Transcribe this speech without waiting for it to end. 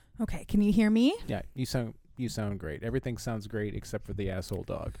Okay, can you hear me? Yeah, you sound great. Everything sounds great except for the asshole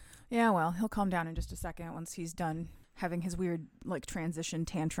dog. Yeah, well, he'll calm down in just a second once he's done having his weird, transition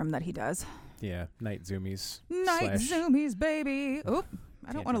tantrum that he does. Yeah, night zoomies. Zoomies, baby. Oh,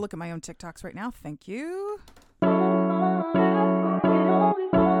 I don't want to look at my own TikToks right now. Thank you.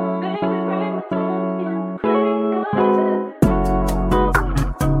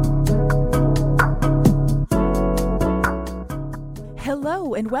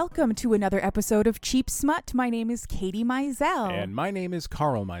 Hello and welcome to another episode of Cheap Smut. My name is Katie Mizell. And my name is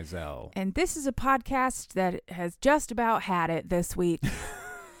Carl Mizell. And this is a podcast that has just about had it this week.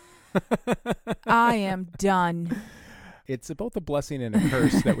 I am done. It's both a blessing and a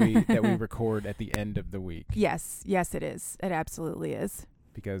curse that we record at the end of the week. Yes, it is. It absolutely is.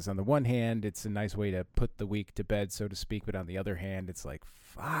 Because on the one hand, it's a nice way to put the week to bed, so to speak. But on the other hand, it's like,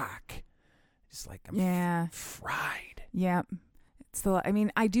 fuck. Just like, I'm fried. Yeah.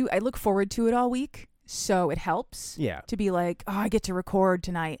 I look forward to it all week, so it helps to be like, oh, I get to record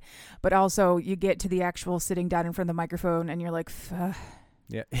tonight. But also, you get to the actual sitting down in front of the microphone, and you're like,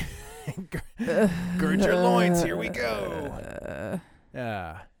 yeah. Gird your loins, here we go.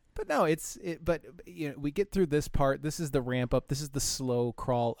 But no, but you know, we get through this part. This is the ramp up. This is the slow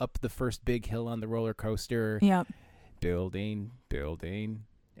crawl up the first big hill on the roller coaster. Yep. Building,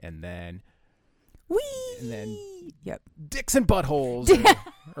 and then whee! And then yep. dicks and buttholes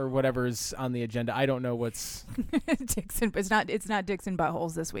or whatever's on the agenda. I don't know what's dicks and it's not dicks and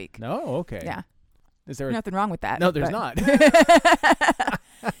buttholes this week. No, okay. Yeah. Is there nothing wrong with that? No, there's not.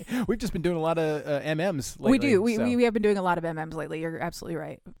 We've just been doing a lot of MMs lately. We do. We have been doing a lot of MMs lately. You're absolutely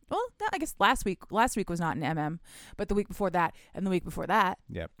right. Well, I guess last week was not an MM, but the week before that, and the week before that,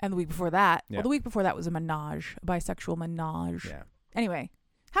 and the week before that. Yep. Well, the week before that was a menage, a bisexual menage. Yeah. Anyway,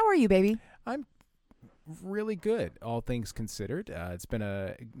 how are you, baby? I'm really good, all things considered. It's been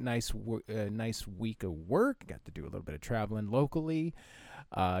a nice week of work. Got to do a little bit of traveling locally.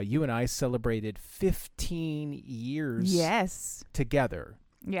 You and I celebrated 15 years together.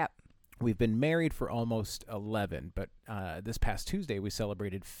 Yep. We've been married for almost 11, but this past Tuesday we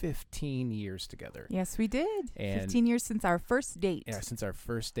celebrated 15 years together. Yes, we did. And 15 years since our first date. Yeah, since our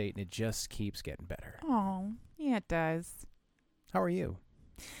first date, and it just keeps getting better. Oh, yeah, it does. How are you?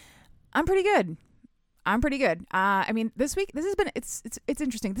 I'm pretty good. This week, it's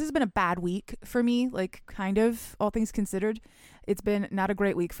interesting. This has been a bad week for me, like kind of all things considered. It's been not a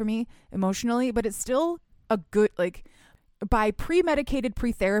great week for me emotionally, but it's still a good, like by pre-medicated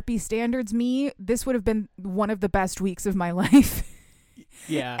pre-therapy standards, this would have been one of the best weeks of my life.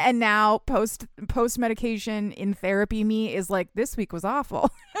 Yeah. And now post-medication in therapy me is like, this week was awful.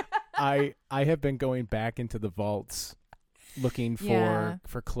 I have been going back into the vaults looking for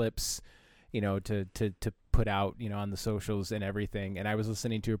clips, to put out, on the socials and everything. And I was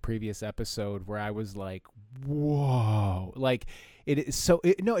listening to a previous episode where I was like, whoa, like it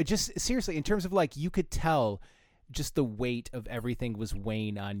just seriously, in terms of like, you could tell just the weight of everything was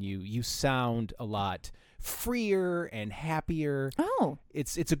weighing on you. You sound a lot freer and happier. Oh,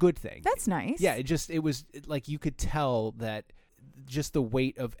 it's a good thing. That's nice. Yeah. It was like, you could tell that just the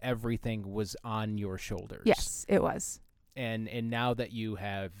weight of everything was on your shoulders. Yes, it was. And now that you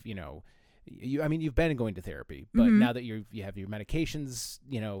have, you've been going to therapy, but now that you have your medications,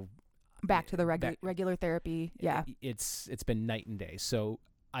 back to the regular therapy. Yeah. It's been night and day. So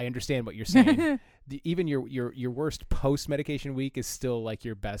I understand what you're saying. Even your worst post-medication week is still like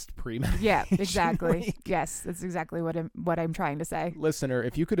your best pre-medication. Yeah, exactly. week. Yes, that's exactly what I'm trying to say. Listener,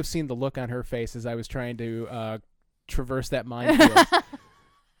 if you could have seen the look on her face as I was trying to traverse that minefield.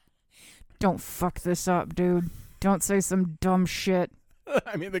 Don't fuck this up, dude. Don't say some dumb shit.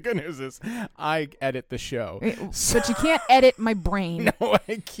 I mean, the good news is I edit the show. But you can't edit my brain. No,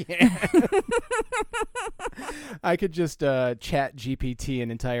 I can't. I could just chat GPT an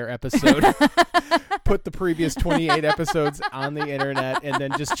entire episode, put the previous 28 episodes on the internet, and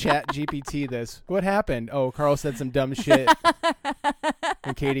then just chat GPT this. What happened? Oh, Carl said some dumb shit.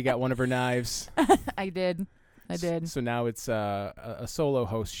 And Katie got one of her knives. I did. So now it's a solo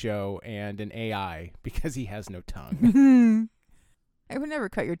host show and an AI because he has no tongue. I would never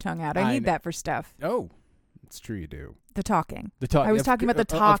cut your tongue out. I need that for stuff. Oh, it's true you do. The talking. I was talking about the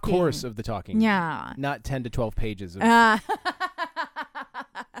talking. Of course, of the talking. Yeah. Not 10 to 12 pages. But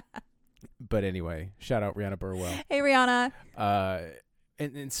anyway, shout out Rihanna Burwell. Hey, Rihanna.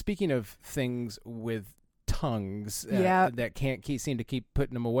 And speaking of things with tongues that can't seem to keep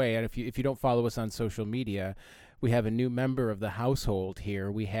putting them away, and if you don't follow us on social media, we have a new member of the household here.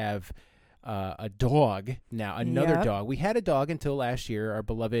 We have a dog now, another Yep. dog. We had a dog until last year, our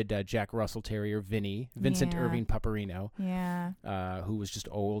beloved Jack Russell Terrier, Vincent Yeah. Irving Paparino, Yeah. who was just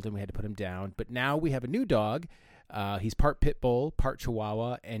old and we had to put him down. But now we have a new dog. He's part pit bull, part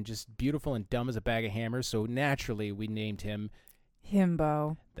chihuahua, and just beautiful and dumb as a bag of hammers. So naturally, we named him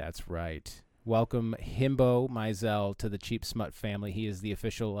Himbo. That's right. Welcome Himbo Mizell to the Cheap Smut family. He is the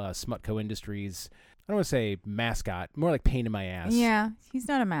official Smutco Industries, I don't want to say mascot, more like pain in my ass. Yeah, he's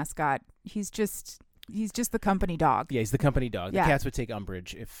not a mascot. He's just the company dog. Yeah, he's the company dog. Yeah. The cats would take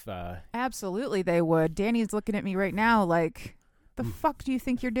umbrage if... Absolutely, they would. Danny's looking at me right now like, the fuck do you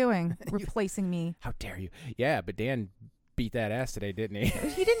think you're doing, replacing me? How dare you? Yeah, but Dan beat that ass today, didn't he?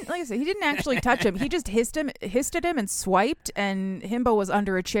 He didn't, like I said, he didn't actually touch him. He just hissed at him and swiped, and Himbo was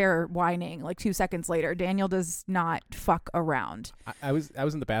under a chair whining like 2 seconds later. Daniel does not fuck around. I was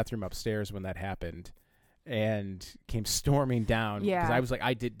in the bathroom upstairs when that happened and came storming down. Yeah. Because I was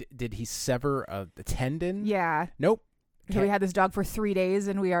like, did he sever a tendon? Yeah. Nope. So we had this dog for 3 days,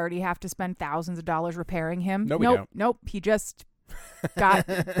 and we already have to spend thousands of dollars repairing him. No, we don't. Nope. He just got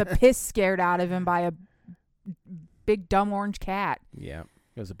the piss scared out of him by a big dumb orange cat. Yeah.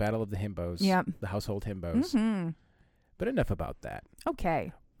 It was a battle of the himbos. Yep. The household himbos. Mm-hmm. But enough about that.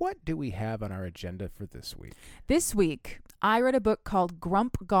 Okay. What do we have on our agenda for this week? This week, I read a book called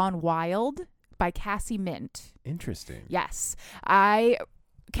Grump Gone Wild by Cassie Mint. Interesting. Yes.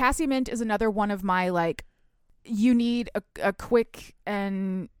 Cassie Mint is another one of my, like, you need a quick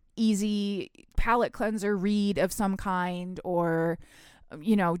and easy palate cleanser read of some kind, or,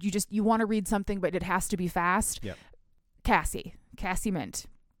 you know, you want to read something, but it has to be fast. Yep. Cassie Mint.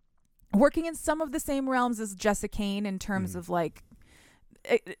 Working in some of the same realms as Jessica Kane in terms of, like,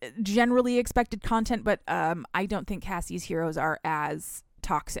 generally expected content, but I don't think Cassie's heroes are as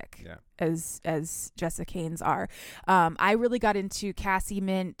toxic as Jessica Kane's are. I really got into Cassie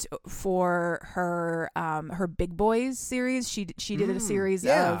Mint for her Big Boys series. She did a series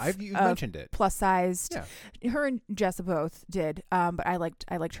you mentioned it. Plus sized. Yeah. Her and Jessa both did. But I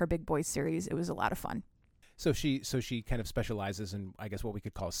liked her Big Boys series. It was a lot of fun. So she kind of specializes in, I guess, what we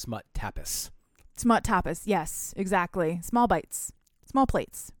could call smut tapas. Smut tapas, yes, exactly. Small bites, small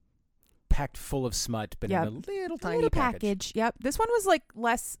plates, packed full of smut, but in a little tiny package. Yep. This one was like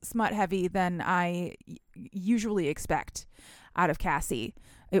less smut heavy than I usually expect out of Cassie.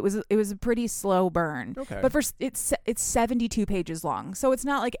 It was a pretty slow burn. Okay. But it's 72 pages long, so it's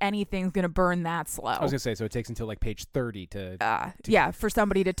not like anything's gonna burn that slow. I was gonna say, so it takes until like page 30 to for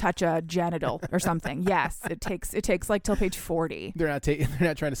somebody to touch a genital or something. Yes, it takes like till page 40. They're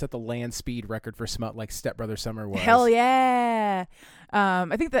not trying to set the land speed record for smut like Step Brother Summer was. Hell yeah.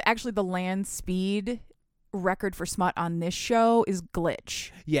 I think that actually the land speed record for smut on this show is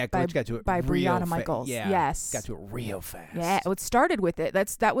Glitch. Yeah, Glitch got to it by real Brianna Michaels. Yeah, yes, got to it real fast. Yeah, it started with it.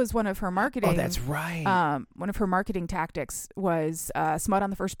 That was one of her marketing. Oh, that's right. One of her marketing tactics was smut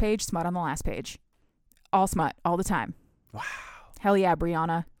on the first page, smut on the last page, all smut all the time. Wow. Hell yeah,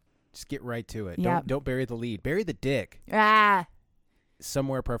 Brianna. Just get right to it. Yep. Don't bury the lead. Bury the dick.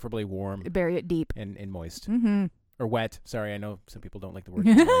 Somewhere preferably warm. Bury it deep and moist. Mm-hmm. Or wet. Sorry, I know some people don't like the word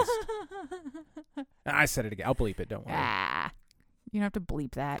moist. I said it again. I'll bleep it. Don't worry. You don't have to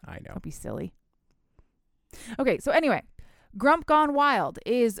bleep that. I know. Don't be silly. Okay, so anyway, Grump Gone Wild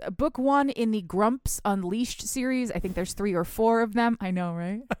is book 1 in the Grumps Unleashed series. I think there's 3 or 4 of them. I know,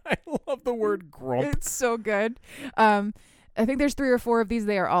 right? I love the word grump. It's so good. I think there's 3 or 4 of these.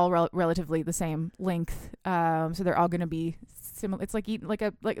 They are all relatively the same length. So they're all going to be similar. It's like eating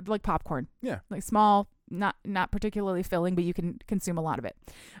like popcorn. Yeah. Like small, not particularly filling, but you can consume a lot of it.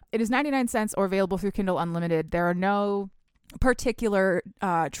 It is 99 cents or available through Kindle Unlimited. There are no particular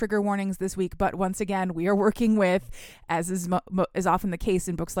trigger warnings this week, but once again, we are working with, as is often the case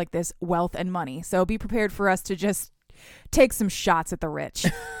in books like this, wealth and money. So be prepared for us to just take some shots at the rich.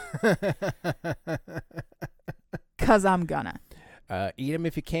 'Cause I'm gonna. Eat them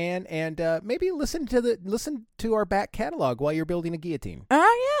if you can, and maybe listen to our back catalog while you're building a guillotine.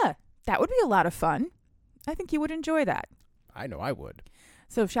 Oh yeah, that would be a lot of fun. I think you would enjoy that. I know I would.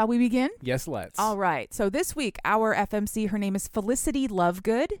 So shall we begin? Yes, let's. All right. So this week, our FMC, her name is Felicity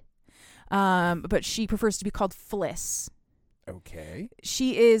Lovegood, but she prefers to be called Fliss. Okay.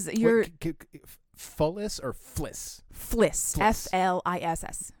 She is your... Fullis or Fliss? Fliss.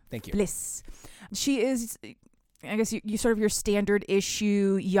 F-L-I-S-S. Thank you. Fliss. She is... I guess you sort of your standard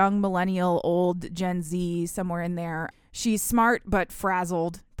issue, young millennial, old Gen Z, somewhere in there. She's smart but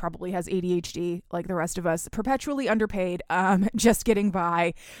frazzled, probably has ADHD like the rest of us, perpetually underpaid, just getting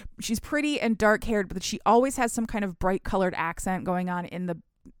by. She's pretty and dark-haired, but she always has some kind of bright-colored accent going on.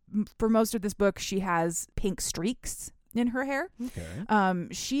 For most of this book, she has pink streaks in her hair. Okay.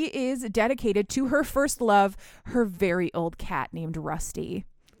 She is dedicated to her first love, her very old cat named Rusty.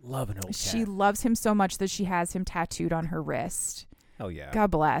 Love an old cat. She loves him so much that she has him tattooed on her wrist. Hell yeah.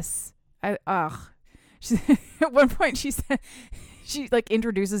 God bless. At one point she said, she like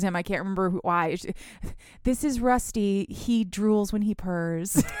introduces him. I can't remember why. This is Rusty. He drools when he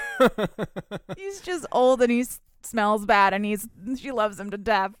purrs. He's just old and he smells bad, and she loves him to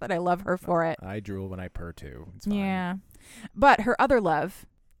death, and I love her for it. I drool when I purr too. It's fine. Yeah. But her other love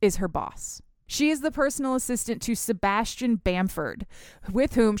is her boss. She is the personal assistant to Sebastian Bamford,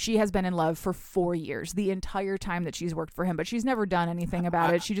 with whom she has been in love for 4 years, the entire time that she's worked for him. But she's never done anything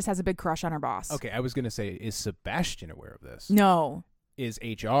about it. She just has a big crush on her boss. Okay, I was going to say, is Sebastian aware of this? No. Is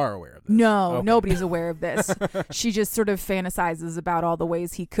HR aware of this? No, okay. Nobody's aware of this. She just sort of fantasizes about all the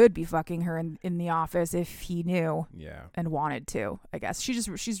ways he could be fucking her in the office if he knew and wanted to, I guess.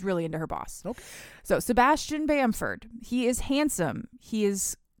 She's really into her boss. Okay. So Sebastian Bamford, he is handsome. He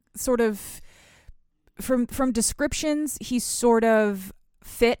is sort of... From descriptions, he's sort of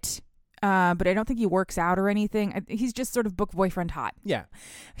fit, but I don't think he works out or anything. He's just sort of book boyfriend hot. Yeah.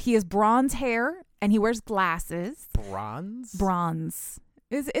 He has bronze hair, and he wears glasses. Bronze? Bronze.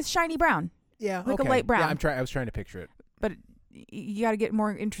 It's shiny brown. Yeah, like a light brown. Yeah, I was trying to picture it. But you got to get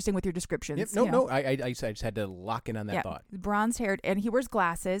more interesting with your descriptions. Yep, no, I just had to lock in on that thought. Bronze haired, and he wears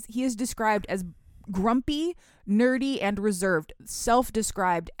glasses. He is described as grumpy, nerdy, and reserved,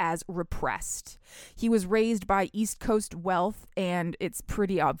 self-described as repressed. He was raised by East Coast wealth, and it's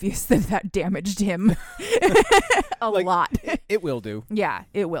pretty obvious that damaged him a lot. It will do. Yeah,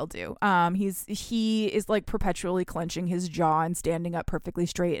 it will do. He is like perpetually clenching his jaw and standing up perfectly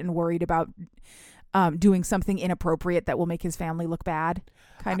straight and worried about doing something inappropriate that will make his family look bad,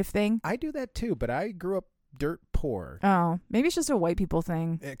 kind of thing. I do that too, but I grew up dirt poor. Oh, maybe it's just a white people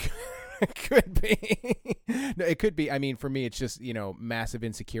thing. It could be. No, it could be. I mean, for me, it's just, massive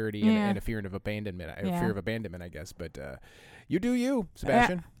insecurity and a fear of abandonment. Fear of abandonment, I guess. But you do you,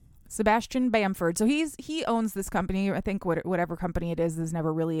 Sebastian. Sebastian Bamford. So he owns this company. I think whatever company it is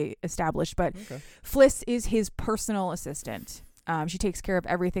never really established. But okay. Fliss is his personal assistant. She takes care of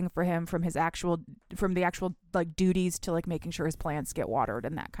everything for him, from the actual like duties to like making sure his plants get watered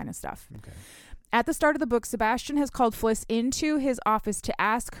and that kind of stuff. Okay. At the start of the book, Sebastian has called Fliss into his office to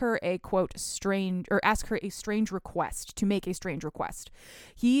ask her a strange request, to make a strange request.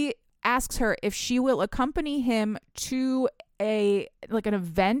 He asks her if she will accompany him to an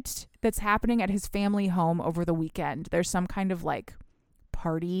event that's happening at his family home over the weekend. There's some kind of like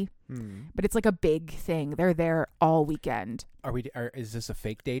party, but it's like a big thing. They're there all weekend. Is this a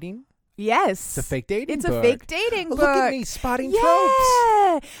fake dating? Yes. It's a fake dating book. It's a fake dating book. Look at me spotting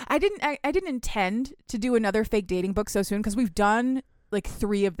tropes. I didn't intend to do another fake dating book so soon, because we've done like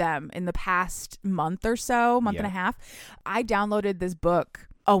 3 of them in the past month or so, month and a half. I downloaded this book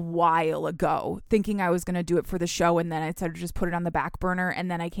a while ago thinking I was going to do it for the show, and then I decided to just put it on the back burner,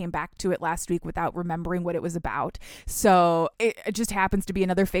 and then I came back to it last week without remembering what it was about. So it just happens to be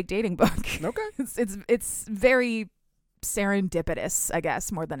another fake dating book. Okay. It's very serendipitous, I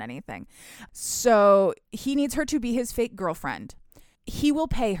guess, more than anything. So he needs her to be his fake girlfriend. He will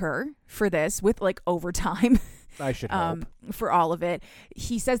pay her for this with like overtime. I should hope. For all of it.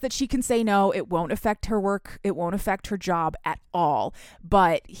 He says that she can say no. It won't affect her work. It won't affect her job at all.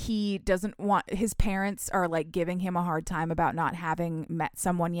 But he doesn't want... His parents are like giving him a hard time about not having met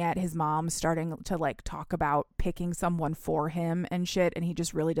someone yet. His mom's starting to like talk about picking someone for him and shit. And he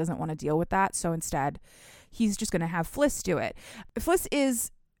just really doesn't want to deal with that. So instead, he's just going to have Fliss do it. Fliss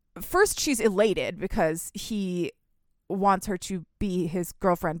is... First, she's elated because he wants her to be his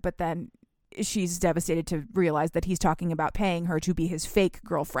girlfriend. But then she's devastated to realize that he's talking about paying her to be his fake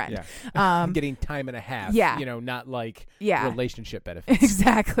girlfriend. Yeah. Getting time and a half. Yeah. Not like relationship benefits.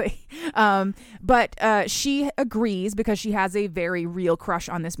 Exactly. But she agrees because she has a very real crush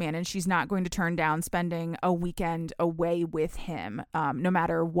on this man, and she's not going to turn down spending a weekend away with him, no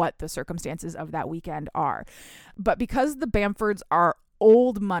matter what the circumstances of that weekend are. But because the Bamfords are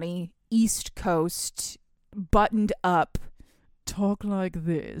old money, East Coast, buttoned up, talk like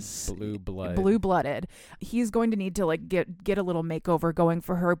this, blue-blooded, he's going to need to like get a little makeover going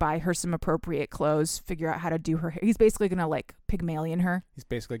for her, buy her some appropriate clothes, figure out how to do her hair. He's basically gonna like Pygmalion her. He's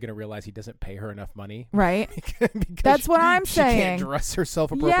basically gonna realize he doesn't pay her enough money, right? That's what I'm saying. She can't dress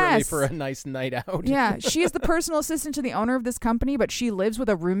herself appropriately for a nice night out. Yeah, she is the personal assistant to the owner of this company, but she lives with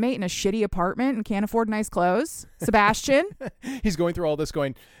a roommate in a shitty apartment and can't afford nice clothes. Sebastian. He's going through all this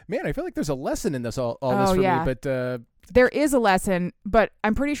going, man, I feel like there's a lesson in this all this for me, but there is a lesson, but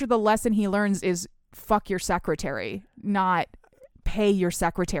I'm pretty sure the lesson he learns is fuck your secretary, not pay your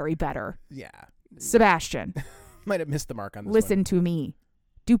secretary better. Yeah. Sebastian. Might have missed the mark on this Listen to me.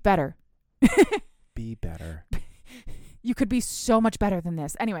 Do better. Be better. You could be so much better than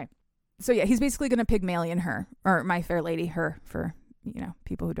this. Anyway, so yeah, he's basically going to Pygmalion her, or My Fair Lady her, for,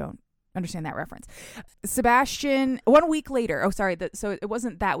 people who don't understand that reference. Sebastian, 1 week later, so it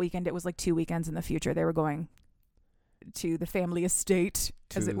wasn't that weekend, it was like 2 weekends in the future. They were going to the family estate,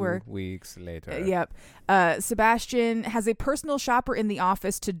 as it were. 2 weeks later. Yep. Sebastian has a personal shopper in the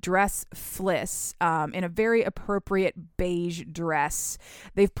office to dress Fliss in a very appropriate beige dress.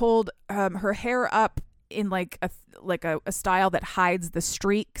 They've pulled her hair up in like a style that hides the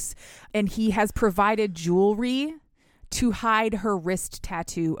streaks, and he has provided jewelry to hide her wrist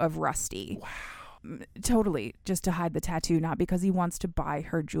tattoo of Rusty. Wow. Totally, just to hide the tattoo, not because he wants to buy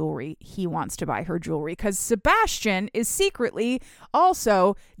her jewelry. He wants to buy her jewelry because Sebastian is secretly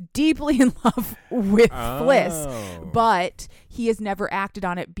also deeply in love with Fliss, but he has never acted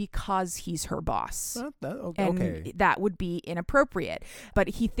on it because he's her boss. Okay. And that would be inappropriate. But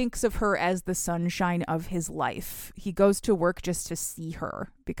he thinks of her as the sunshine of his life. He goes to work just to see her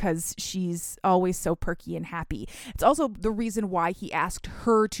because she's always so perky and happy. It's also the reason why he asked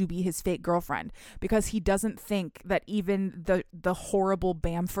her to be his fake girlfriend, because he doesn't think that even the horrible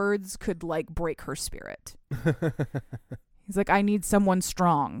Bamfords could like break her spirit. He's like, I need someone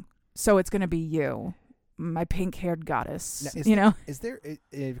strong, so it's going to be you, my pink-haired goddess. Now, is there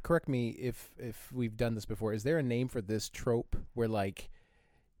correct me if we've done this before, is there a name for this trope where like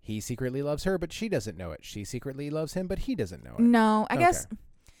he secretly loves her but she doesn't know it, she secretly loves him but he doesn't know it? No, I guess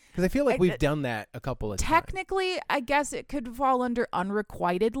because I feel like we've done that a couple of times. Technically, I guess it could fall under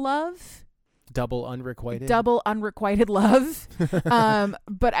unrequited love. Double unrequited love.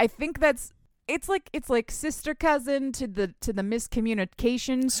 But I think it's like sister cousin to the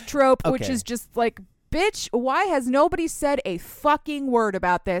miscommunications trope, which is just like, bitch, why has nobody said a fucking word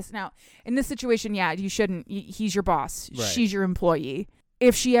about this? Now, in this situation, yeah, you shouldn't. He's your boss. Right. She's your employee.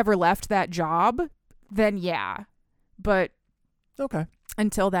 If she ever left that job, then yeah. But okay.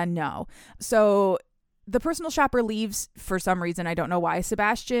 Until then, no. So the personal shopper leaves for some reason. I don't know why.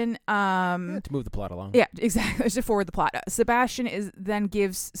 Sebastian, to move the plot along. Yeah, exactly. To forward the plot. Sebastian then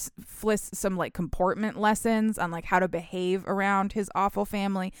gives Fliss some like comportment lessons on like how to behave around his awful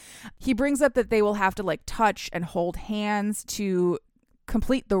family. He brings up that they will have to like touch and hold hands to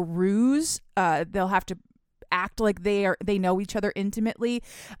complete the ruse. They'll have to act like they know each other intimately,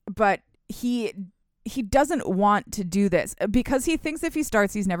 but he doesn't want to do this because he thinks if he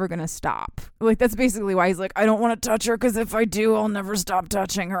starts, he's never going to stop. Like, that's basically why he's like, I don't want to touch her because if I do, I'll never stop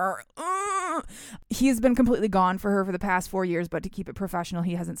touching her. He's been completely gone for her for the past 4 years, but to keep it professional,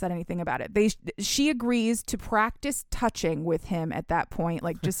 he hasn't said anything about it. She agrees to practice touching with him at that point.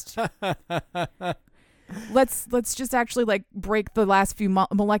 Like, just let's just actually like break the last few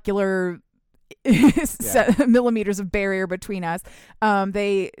molecular millimeters of barrier between us.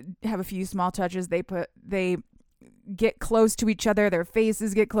 They have a few small touches. They get close to each other. Their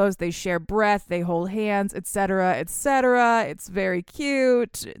faces get close. They share breath. They hold hands, etc., etc. It's very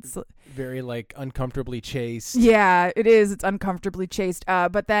cute. It's very like uncomfortably chaste. Yeah, it is. It's uncomfortably chaste.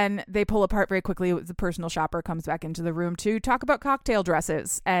 But then they pull apart very quickly. The personal shopper comes back into the room to talk about cocktail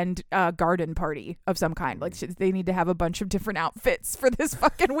dresses and a garden party of some kind. Like they need to have a bunch of different outfits for this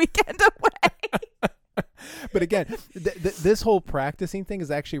fucking weekend away. But again, this whole practicing thing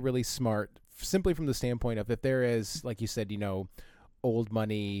is actually really smart, simply from the standpoint of if there is, like you said, old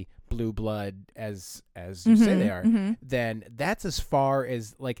money, blue blood, as you say they are, then that's as far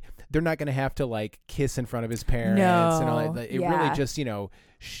as like they're not going to have to like kiss in front of his parents and all that. It really just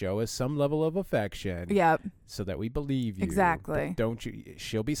show us some level of affection, so that we believe you. Exactly. Don't you?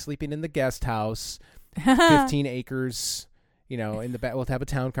 She'll be sleeping in the guest house, 15 acres. In the back, we'll have a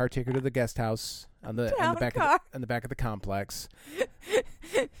town car take her to the guest house on the back of the complex.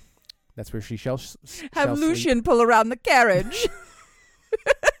 That's where she shall have Lucian sleep. Pull around the carriage.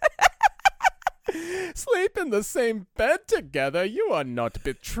 Sleep in the same bed together. You are not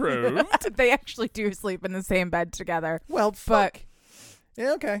betrothed. They actually do sleep in the same bed together. Well, fuck.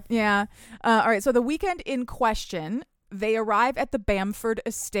 Yeah, okay. Yeah. All right. So the weekend in question, they arrive at the Bamford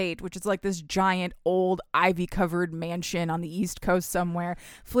estate, which is like this giant old ivy-covered mansion on the East Coast somewhere.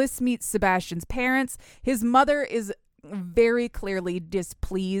 Fliss meets Sebastian's parents. His mother is very clearly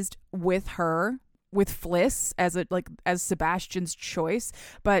displeased with Fliss as Sebastian's choice,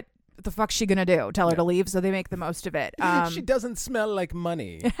 but what the fuck's she gonna do? Tell her to leave? So they make the most of it. She doesn't smell like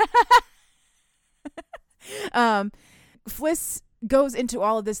money. Fliss goes into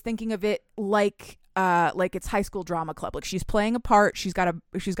all of this thinking of it like it's high school drama club. Like she's playing a part. She's got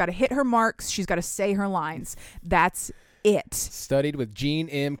to hit her marks. She's got to say her lines. That's it. Studied with Gene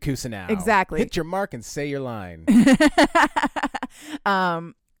M. Cousineau. Exactly. Hit your mark and say your line.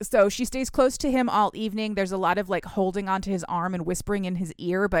 So she stays close to him all evening. There's a lot of like holding onto his arm and whispering in his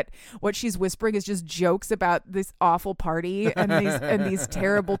ear, but what she's whispering is just jokes about this awful party and these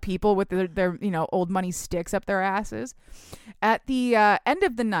terrible people with their old money sticks up their asses. At the end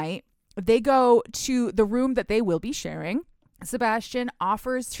of the night, they go to the room that they will be sharing. Sebastian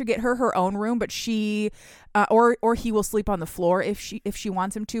offers to get her own room, but she or he will sleep on the floor if she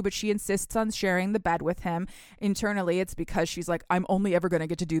wants him to, but she insists on sharing the bed with him. Internally, it's because she's like, I'm only ever going to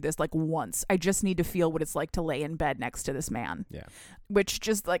get to do this like once. I just need to feel what it's like to lay in bed next to this man. Yeah. Which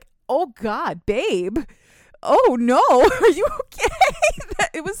just like, oh God, babe. Oh no, are you okay?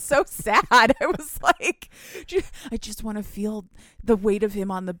 It was so sad. I was like, I just want to feel the weight of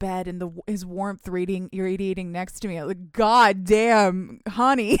him on the bed and his warmth radiating next to me. I was like, God damn,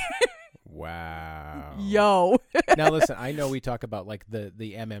 honey. Wow. Yo. Now listen, I know we talk about like the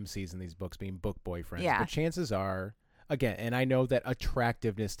MMCs in these books being book boyfriends, yeah. but chances are, again, and I know that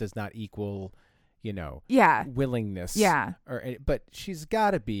attractiveness does not equal, yeah, willingness. Yeah. But she's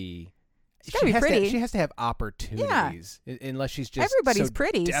got to be. She has pretty. She has to have opportunities, unless she's just everybody's so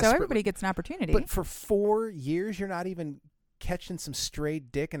pretty, so desperately. everybody gets an opportunity. But for 4 years, you're not even catching some stray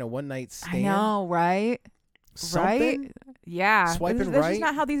dick in a one night stand. I know, right? Something? Right? Yeah. Swiping That's right? just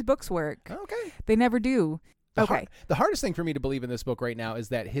not how these books work. Okay. They never do. Okay. The hardest thing for me to believe in this book right now is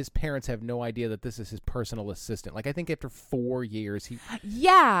that his parents have no idea that this is his personal assistant. Like, I think after 4 years,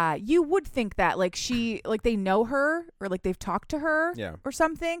 Yeah, you would think that. Like, they know her, or like they've talked to her, Yeah. or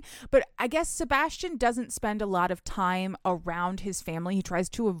something. But I guess Sebastian doesn't spend a lot of time around his family. He tries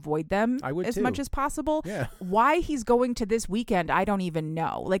to avoid them as much as possible. Yeah. Why he's going to this weekend, I don't even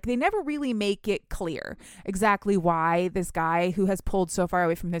know. Like, they never really make it clear exactly why this guy who has pulled so far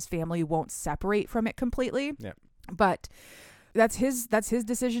away from his family won't separate from it completely. Yeah. But that's his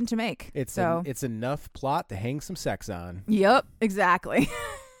decision to make. It's enough plot to hang some sex on. Yep, exactly.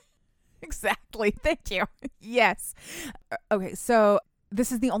 Exactly. Thank you. Yes. Okay, so this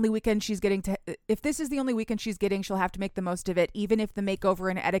is the only weekend she's getting to. If this is the only weekend she's getting, she'll have to make the most of it, even if the makeover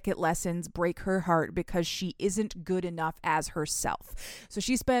and etiquette lessons break her heart because she isn't good enough as herself. So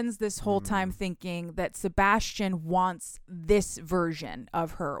she spends this whole time thinking that Sebastian wants this version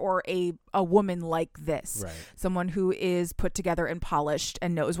of her, or a woman like this. Right. Someone who is put together and polished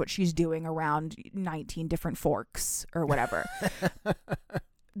and knows what she's doing around 19 different forks or whatever.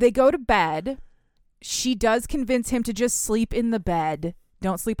 They go to bed. She does convince him to just sleep in the bed.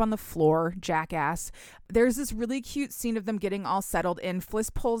 Don't sleep on the floor, jackass. There's this really cute scene of them getting all settled in.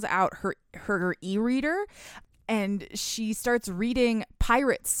 Fliss pulls out her e-reader and she starts reading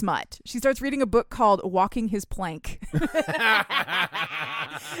pirate smut. She starts reading a book called Walking His Plank.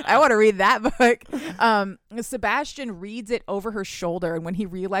 I want to read that book. Sebastian reads it over her shoulder, and when he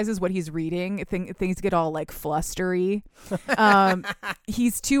realizes what he's reading, things get all like flustery.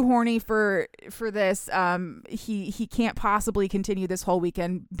 He's too horny for this. He can't possibly continue this whole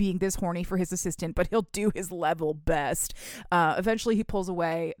weekend being this horny for his assistant, but he'll do his level best. Eventually he pulls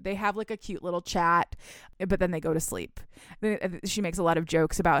away. They have like a cute little chat, but then they go to sleep. She makes a lot of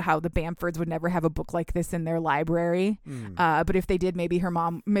jokes about how the Bamfords would never have a book like this in their library. But if they did, maybe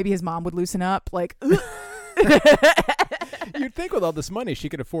his mom would loosen up. Like, you'd think with all this money she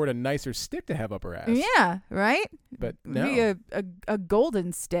could afford a nicer stick to have up her ass. Yeah, right? But no. Maybe a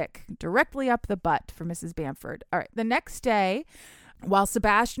golden stick directly up the butt for Mrs. Bamford. All right. The next day, while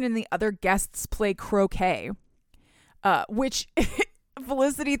Sebastian and the other guests play croquet, which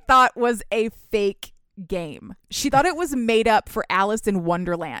Felicity thought was a fake game. She thought it was made up for Alice in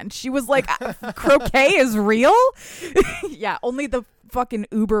Wonderland. She was like, croquet is real? Yeah, only the fucking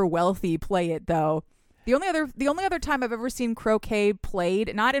uber wealthy play it though. The only other time I've ever seen croquet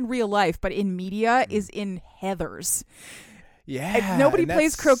played, not in real life, but in media, is in Heathers. Yeah. And nobody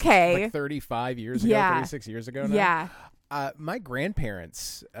plays croquet. Like 35 years ago, 36 years ago now. Yeah. My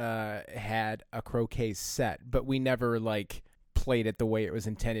grandparents had a croquet set, but we never like played it the way it was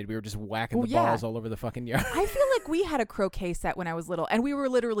intended. We were just whacking balls all over the fucking yard. I feel like we had a croquet set when I was little, and we were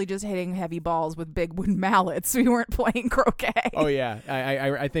literally just hitting heavy balls with big wooden mallets. We weren't playing croquet. Oh yeah,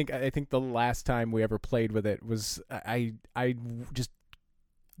 I think the last time we ever played with it was I just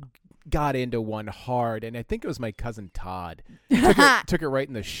got into one hard, and I think it was my cousin Todd. Took it right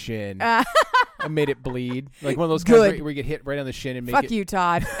in the shin. And made it bleed. Like one of those kinds where you get hit right on the shin and make Fuck you,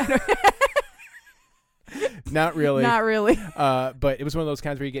 Todd. Not really. Not really. But it was one of those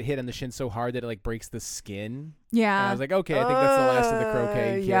kinds where you get hit on the shin so hard that it like breaks the skin. Yeah. And I was like, okay, I think that's the last of the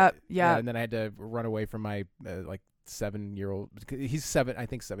croquet. Yep. Yeah. And then I had to run away from my like 7-year-old. He's 7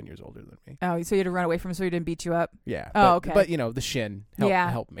 years older than me. Oh, so you had to run away from him so he didn't beat you up? Yeah. Oh, okay. But, the shin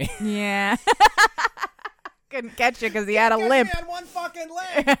helped me. Yeah. Couldn't catch you because he had a limp. He had one fucking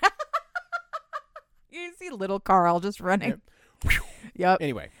leg. You see little Carl just running. Yep.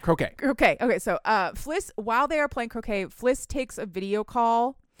 Anyway, croquet. Okay. So Fliss, while they are playing croquet, Fliss takes a video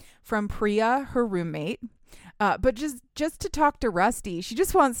call from Priya, her roommate. But just to talk to Rusty. She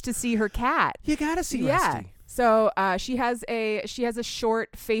just wants to see her cat. You gotta see Rusty. So she has a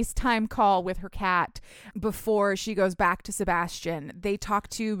short FaceTime call with her cat before she goes back to Sebastian. They talk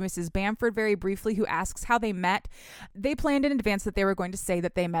to Mrs. Bamford very briefly, who asks how they met. They planned in advance that they were going to say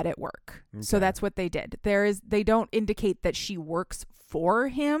that they met at work. Okay. So that's what they did. They don't indicate that she works for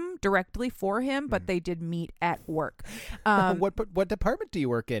him, directly for him, but they did meet at work. What department do you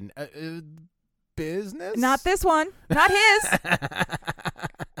work in? Business? Not this one. Not his.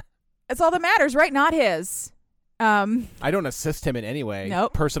 That's all that matters, right? Not his. I don't assist him in any way,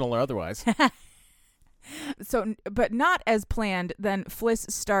 nope. Personal or otherwise. So, but not as planned, then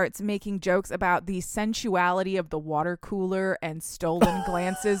Fliss starts making jokes about the sensuality of the water cooler and stolen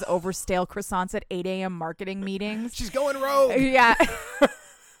glances over stale croissants at 8 a.m. marketing meetings. She's going rogue. Yeah.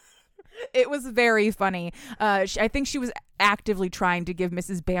 It was very funny. I think she was actively trying to give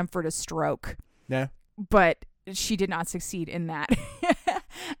Mrs. Bamford a stroke. Yeah. But she did not succeed in that.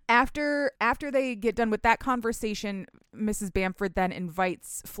 After they get done with that conversation, Mrs. Bamford then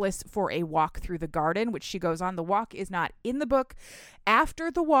invites Fliss for a walk through the garden, which she goes on. The walk is not in the book.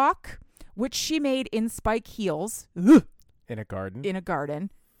 After the walk, which she made in spike heels. In a garden.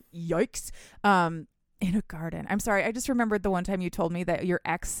 Yikes. In a garden. I'm sorry. I just remembered the one time you told me that your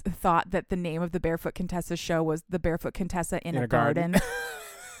ex thought that the name of the Barefoot Contessa show was The Barefoot Contessa in a garden.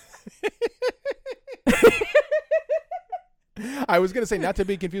 I was going to say not to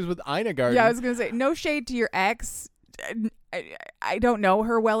be confused with Ina Garden. Yeah, I was going to say no shade to your ex. I don't know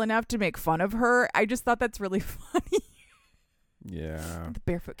her well enough to make fun of her. I just thought that's really funny. Yeah. The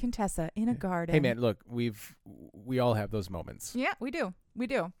Barefoot Contessa in a garden. Hey man, look, we all have those moments. Yeah, we do.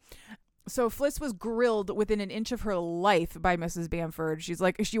 So Fliss was grilled within an inch of her life by Mrs. Bamford. She's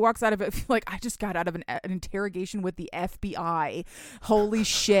like, she walks out of it like, I just got out of an interrogation with the FBI. Holy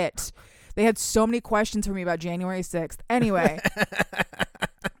shit. They had so many questions for me about January 6th. Anyway.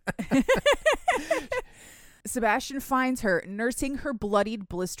 Sebastian finds her nursing her bloodied,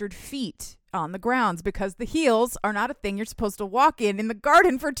 blistered feet on the grounds because the heels are not a thing you're supposed to walk in the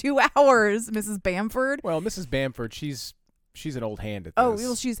garden for 2 hours, Mrs. Bamford. Well, Mrs. Bamford, she's an old hand at this. Oh,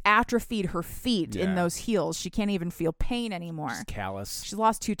 well, she's atrophied her feet in those heels. She can't even feel pain anymore. She's callous. She's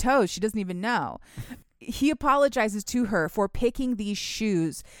lost 2 toes. She doesn't even know. He apologizes to her for picking these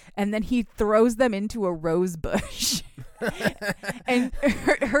shoes, and then he throws them into a rose bush. And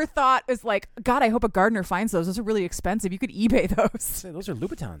her thought is like, God, I hope a gardener finds those. Those are really expensive. You could eBay those. Those are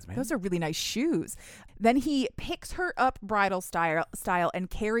Louboutins, man. Those are really nice shoes. Then he picks her up bridal style and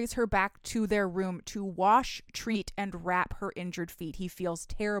carries her back to their room to wash, treat, and wrap her injured feet. He feels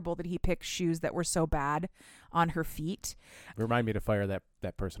terrible that he picked shoes that were so bad on her feet. Remind me to fire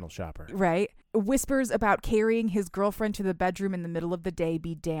that personal shopper. Right. Whispers about carrying his girlfriend to the bedroom in the middle of the day,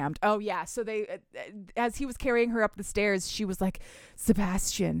 be damned. Oh, yeah. So they, as he was carrying her up the stairs, she was like,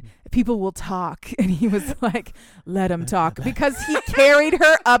 Sebastian, people will talk. And he was like, let him talk. Because he carried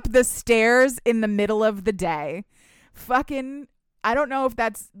her up the stairs in the middle of the day. Fucking, I don't know if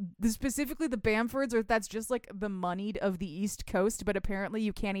that's specifically the Bamfords or if that's just like the moneyed of the East Coast, but apparently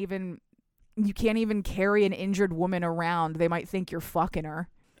you can't even carry an injured woman around. They might think you're fucking her.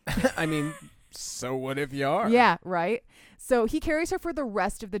 I mean, so what if you are? Yeah, right. So he carries her for the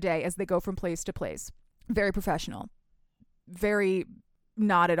rest of the day as they go from place to place. Very professional. Very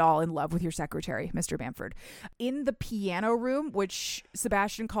not at all in love with your secretary, Mr. Bamford. In the piano room, which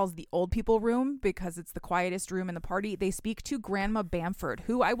Sebastian calls the old people room because it's the quietest room in the party, they speak to Grandma Bamford,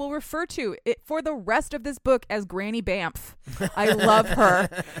 who I will refer to for the rest of this book as Granny Bamf. I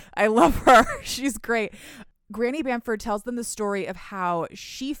love her. She's great. Granny Bamford tells them the story of how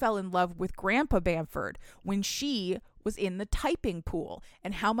she fell in love with Grandpa Bamford when she was in the typing pool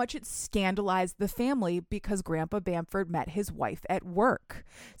and how much it scandalized the family because Grandpa Bamford met his wife at work.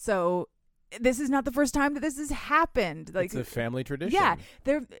 So this is not the first time that this has happened. Like, it's a family tradition. Yeah.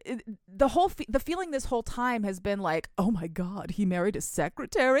 The feeling this whole time has been like, oh my God, he married a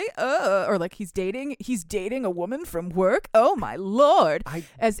secretary? Or like he's dating a woman from work? Oh my Lord.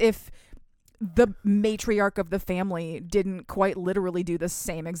 As if the matriarch of the family didn't quite literally do the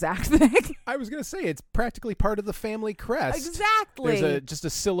same exact thing. I was going to say, it's practically part of the family crest. Exactly. There's just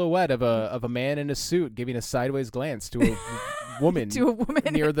a silhouette of a man in a suit giving a sideways glance to a woman, to a woman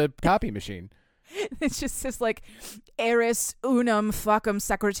near the copy machine. It's just this like eris unum fuckum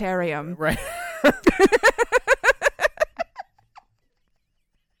secretarium. Right.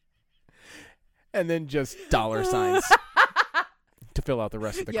 And then just dollar signs to fill out the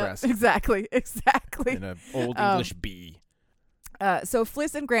rest of the crest. Exactly. In an old English B. So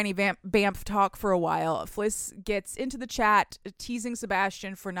Fliss and Granny Bamf talk for a while. Fliss gets into the chat, teasing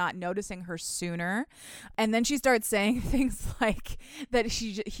Sebastian for not noticing her sooner. And then she starts saying things like that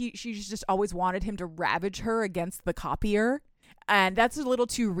she just always wanted him to ravage her against the copier. And that's a little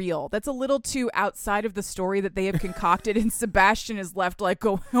too real. That's a little too outside of the story that they have concocted. And Sebastian is left like,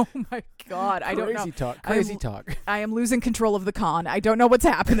 oh my God, I don't know. Crazy talk. I am losing control of the con. I don't know what's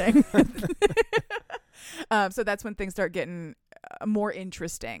happening. So that's when things start getting more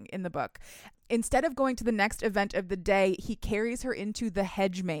interesting in the book. Instead of going to the next event of the day, he carries her into the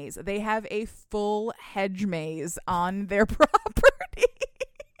hedge maze. They have a full hedge maze on their property.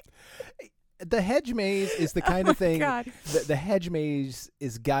 The hedge maze is the kind of thing. God. The hedge maze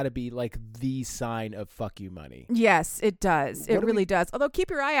is got to be like the sign of fuck you money. Yes, it does. It really does. Although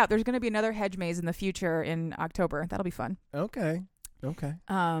keep your eye out. There's going to be another hedge maze in the future in October. That'll be fun. Okay.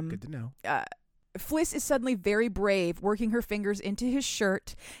 Good to know. Fliss is suddenly very brave, working her fingers into his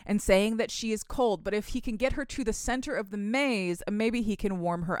shirt and saying that she is cold, but if he can get her to the center of the maze, maybe he can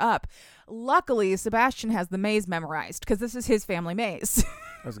warm her up. Luckily, Sebastian has the maze memorized because this is his family maze.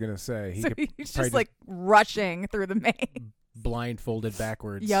 I was going to say. He's just like rushing through the maze. Blindfolded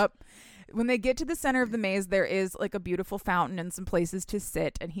backwards. Yep. When they get to the center of the maze, there is like a beautiful fountain and some places to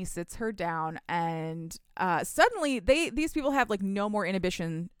sit, and he sits her down, and suddenly these people have like no more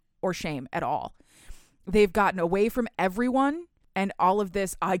inhibition or shame at all. They've gotten away from everyone, and all of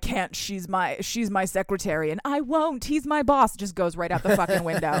this, I can't, she's my secretary, and I won't, he's my boss, just goes right out the fucking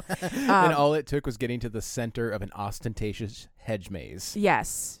window. And all it took was getting to the center of an ostentatious hedge maze.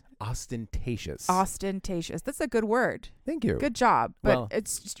 Yes. Ostentatious. That's a good word. Thank you. Good job. But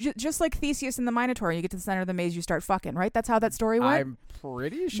it's just like Theseus and the Minotaur. You get to the center of the maze, you start fucking, right? That's how that story went? I'm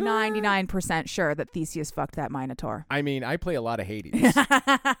pretty sure. 99% sure that Theseus fucked that Minotaur. I mean, I play a lot of Hades.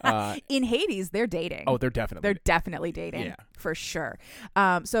 In Hades, they're dating. Oh, they're definitely dating. Yeah. For sure.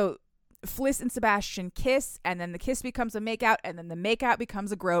 So Fliss and Sebastian kiss, and then the kiss becomes a makeout, and then the makeout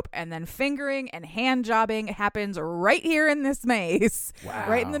becomes a grope, and then fingering and hand jobbing happens right here in this maze. Wow.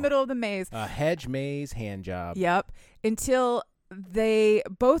 Right in the middle of the maze. A hedge maze hand job. Yep. Until they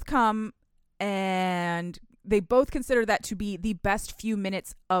both come and they both consider that to be the best few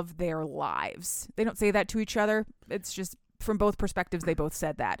minutes of their lives. They don't say that to each other. It's just from both perspectives, they both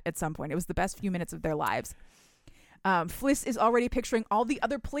said that at some point. It was the best few minutes of their lives. Fliss is already picturing all the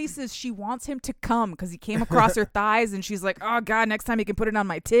other places she wants him to come because he came across her thighs, and she's like, oh God, next time he can put it on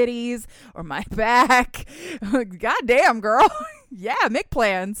my titties or my back. God damn, girl. Yeah, make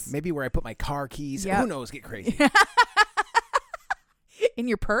plans. Maybe where I put my car keys. Yep. Who knows? Get crazy. In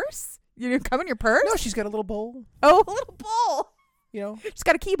your purse? You didn't come in your purse? No, she's got a little bowl. Oh, a little bowl. You know? She's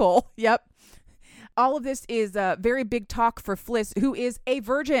got a key bowl. Yep. All of this is very big talk for Fliss, who is a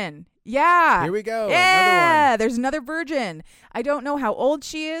virgin. Yeah. Here we go. Yeah. Another one. There's another virgin. I don't know how old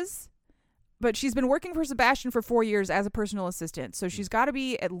she is, but she's been working for Sebastian for 4 years as a personal assistant. So she's got to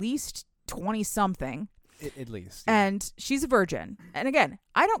be at least 20 something. At least. Yeah. And she's a virgin. And again,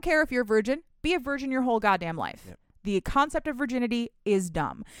 I don't care if you're a virgin. Be a virgin your whole goddamn life. Yep. The concept of virginity is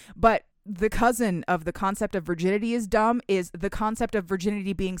dumb. But the cousin of the concept of virginity is dumb is the concept of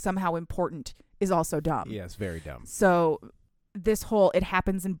virginity being somehow important is also dumb. Yes, very dumb. So this whole, it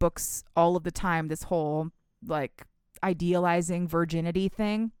happens in books all of the time, this whole like idealizing virginity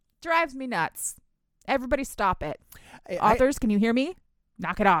thing drives me nuts. Everybody stop it. Authors, can you hear me?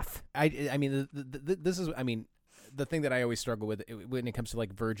 Knock it off. I mean, this is, I mean, the thing that I always struggle with when it comes to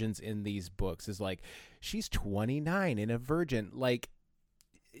like virgins in these books is like, she's 29 and a virgin, like,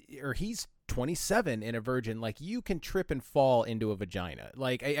 or he's 27 and a virgin. Like, you can trip and fall into a vagina.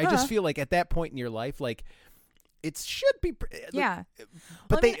 Like, I just feel like at that point in your life, like, it should be, yeah.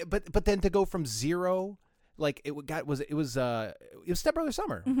 But but then to go from zero, like it was Step Brother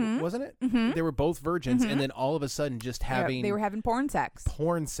Summer, wasn't it? Mm-hmm. They were both virgins, and then all of a sudden just having they were having porn sex.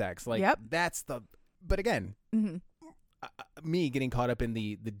 Like, that's the. But again, me getting caught up in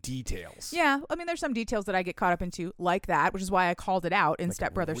the details. Yeah, I mean, there's some details that I get caught up into like that, which is why I called it out in like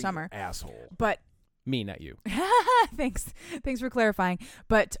Step Brother Summer. Asshole. But me, not you. Thanks for clarifying.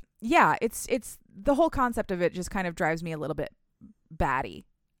 But yeah, it's the whole concept of it just kind of drives me a little bit batty.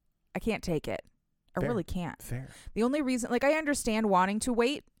 I can't take it. I really can't. Fair. The only reason, like, I understand wanting to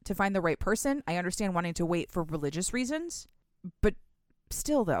wait to find the right person. I understand wanting to wait for religious reasons. But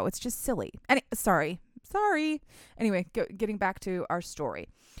still, though, it's just silly. Sorry. Anyway, getting back to our story.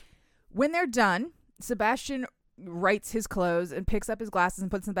 When they're done, Sebastian writes his clothes and picks up his glasses and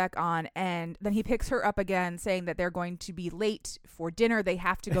puts them back on, and then he picks her up again, saying that they're going to be late for dinner. They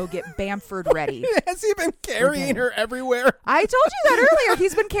have to go get Bamford ready. Has he been carrying her everywhere? I told you that earlier.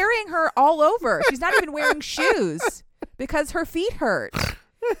 He's been carrying her all over. She's not even wearing shoes because her feet hurt.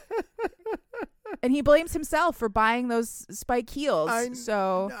 And he blames himself for buying those spike heels. I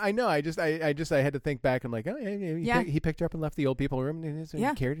know. I had to think back. I'm like, oh yeah. He picked her up and left the old people room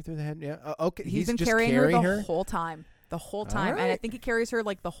and carried her through the head. Yeah. Okay. He's been just carrying her the whole time. The whole time. Right. And I think he carries her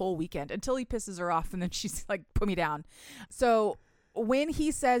like the whole weekend until he pisses her off, and then she's like, put me down. So when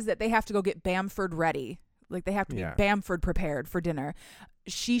he says that they have to go get Bamford ready, like they have to be Bamford prepared for dinner,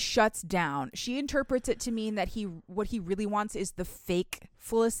 she shuts down. She interprets it to mean that what he really wants is the fake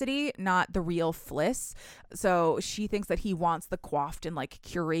Felicity, not the real Fliss. So she thinks that he wants the coiffed and like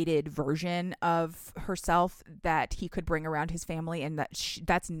curated version of herself that he could bring around his family, and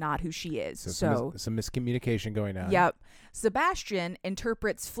that's not who she is. So some miscommunication going on. Yep. Sebastian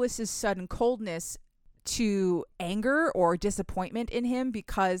interprets Fliss's sudden coldness to anger or disappointment in him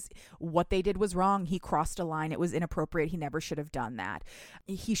because what they did was wrong. He crossed a line. It was inappropriate. He never should have done that.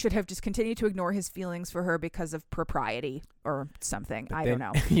 He should have just continued to ignore his feelings for her because of propriety or something. I don't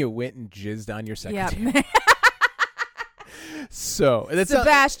know. You went and jizzed on your secretary. Yep. So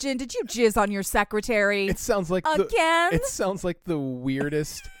Sebastian, did you jizz on your secretary? It sounds like again. It sounds like the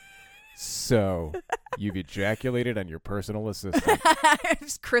weirdest. So, you've ejaculated on your personal assistant.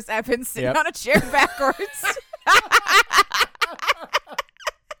 Just Chris Evans sitting on a chair backwards.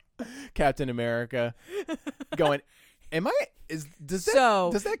 Captain America going, does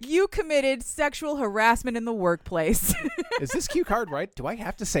that you committed sexual harassment in the workplace. Is this cue card right? Do I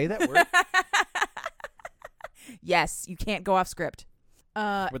have to say that word? Yes, you can't go off script.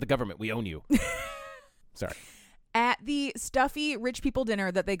 We're the government. We own you. Sorry. At the stuffy rich people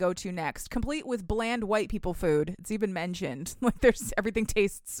dinner that they go to next, complete with bland white people food. It's even mentioned. Like everything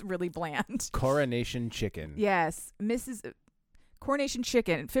tastes really bland. Coronation chicken. Yes. Coronation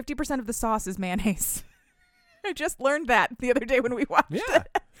chicken. 50% of the sauce is mayonnaise. I just learned that the other day when we watched it.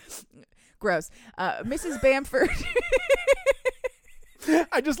 Gross. Mrs. Bamford.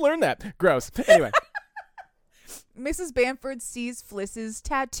 I just learned that. Gross. Anyway. Mrs. Bamford sees Fliss's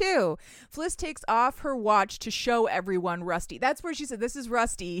tattoo. Fliss takes off her watch to show everyone Rusty. That's where she said, "This is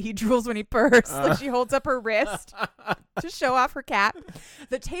Rusty. He drools when he purrs." Like she holds up her wrist to show off her cat.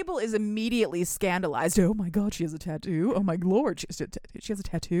 The table is immediately scandalized. Oh my God, she has a tattoo. Oh my Lord, she has a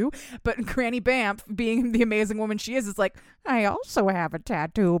tattoo. But Granny Bamf, being the amazing woman she is like, "I also have a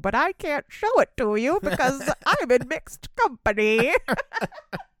tattoo, but I can't show it to you because I'm in mixed company."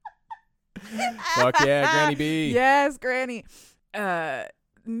 Fuck yeah, Granny B. Yes, Granny.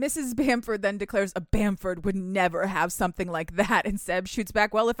 Mrs. Bamford then declares a Bamford would never have something like that. And Seb shoots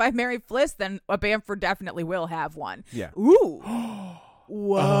back, "Well, if I marry Fliss, then a Bamford definitely will have one." Yeah. Ooh.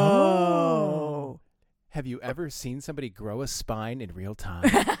 Whoa. Oh. Have you ever seen somebody grow a spine in real time?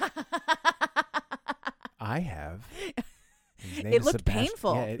 I have. It looked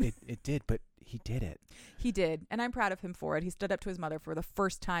painful. Yeah, it did, but he did it. He did, and I'm proud of him for it. He stood up to his mother for the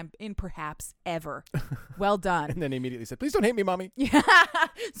first time in perhaps ever. Well done. And then immediately said, "Please don't hate me, Mommy." Yeah.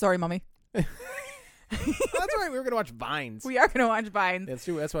 Sorry, Mommy. That's right. We were going to watch Vines. We are going to watch Vines.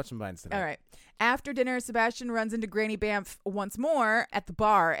 Let's watch some Vines tonight. All right. After dinner, Sebastian runs into Granny Bamf once more at the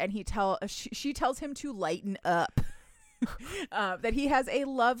bar, and she tells him to lighten up. That he has a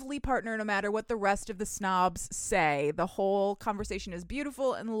lovely partner no matter what the rest of the snobs say. The whole conversation is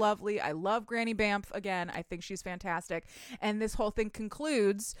beautiful and lovely. I love Granny Bamf. Again, I think she's fantastic. And this whole thing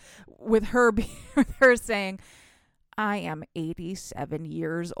concludes with her saying, "I am 87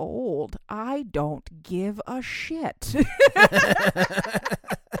 years old. I don't give a shit."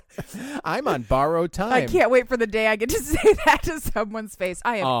 I'm on borrowed time. I can't wait for the day I get to say that to someone's face.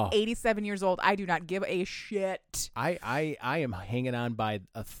 I am 87 years old. I do not give a shit. I am hanging on by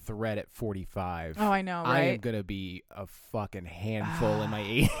a thread at 45. Oh, I know, right? I am going to be a fucking handful in my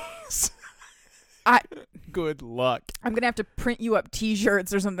 80s. Good luck. I'm going to have to print you up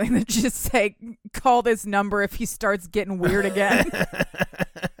T-shirts or something that just say, "Call this number if he starts getting weird again."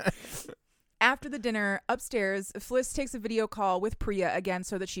 After the dinner, upstairs, Fliss takes a video call with Priya again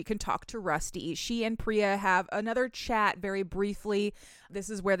so that she can talk to Rusty. She and Priya have another chat very briefly.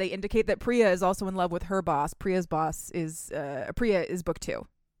 This is where they indicate that Priya is also in love with her boss. Priya is book 2.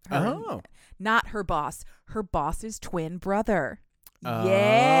 Not her boss. Her boss's twin brother. Oh.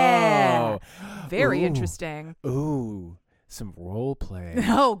 Yeah. Very interesting. Ooh, some role play.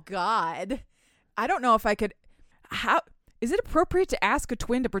 Oh, God. I don't know if I could... How... Is it appropriate to ask a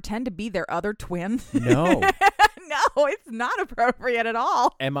twin to pretend to be their other twin? No. No, it's not appropriate at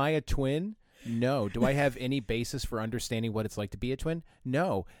all. Am I a twin? No. Do I have any basis for understanding what it's like to be a twin?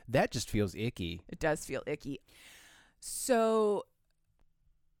 No. That just feels icky. It does feel icky. So,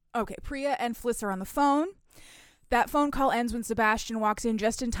 okay, Priya and Fliss are on the phone. That phone call ends when Sebastian walks in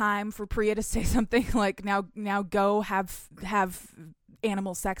just in time for Priya to say something like, now go have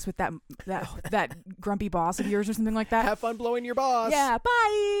animal sex with that grumpy boss of yours or something like that. Have fun blowing your boss. Yeah,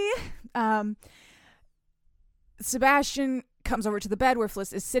 bye. Sebastian comes over to the bed where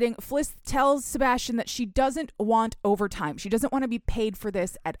Fliss is sitting. Fliss tells Sebastian that she doesn't want overtime. She doesn't want to be paid for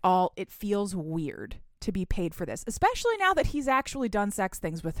this at all. It feels weird to be paid for this, especially now that he's actually done sex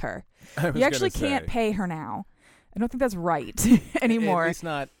things with her. You actually can't pay her now. I don't think that's right anymore. At least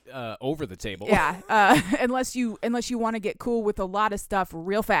not over the table. Yeah, unless you want to get cool with a lot of stuff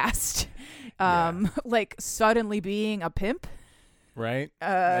real fast, like suddenly being a pimp. Right.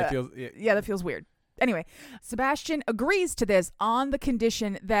 That feels weird. Anyway, Sebastian agrees to this on the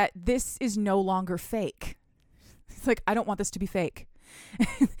condition that this is no longer fake. He's like, I don't want this to be fake.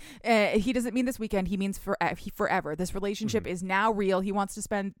 He doesn't mean this weekend. He means forever. This relationship is now real. He wants to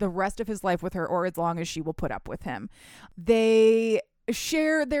spend the rest of his life with her, or as long as she will put up with him. They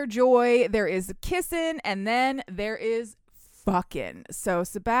share their joy. There is kissing, and then there is fucking. So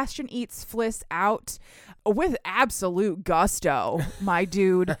Sebastian eats Fliss out with absolute gusto, my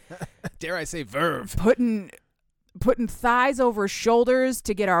dude. Dare I say verve. Putting thighs over shoulders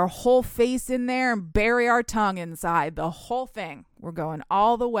to get our whole face in there and bury our tongue inside. The whole thing. We're going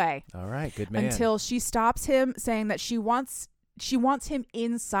all the way. All right, good man. Until she stops him, saying that she wants him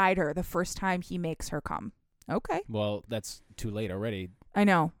inside her the first time he makes her come. Okay. Well, that's too late already. I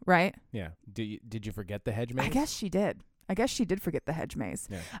know, right? Yeah. Did you forget the hedge maze? I guess she did. Forget the hedge maze.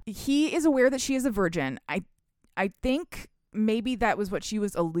 Yeah. He is aware that she is a virgin. I think maybe that was what she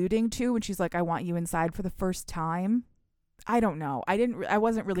was alluding to when she's like, I want you inside for the first time. I don't know. I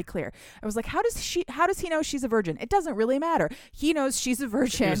wasn't really clear. I was like, how does he know she's a virgin? It doesn't really matter. He knows she's a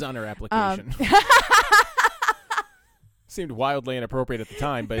virgin. It was on her application. Seemed wildly inappropriate at the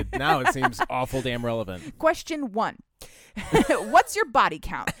time, but now it seems awful damn relevant. Question 1. What's your body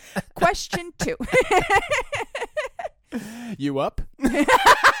count? Question 2. You up?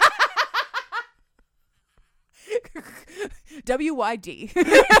 WYD.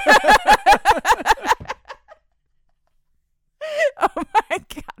 Oh my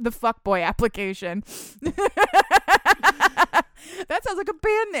God. The fuckboy application. That sounds like a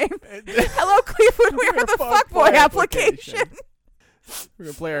band name. Hello, Cleveland. We are the fuckboy application. We're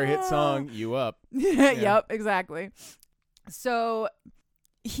going to play our hit song, You Up. Yeah. Yep, exactly. So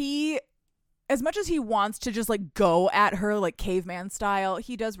as much as he wants to just like go at her like caveman style,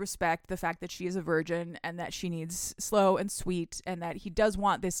 he does respect the fact that she is a virgin and that she needs slow and sweet, and that he does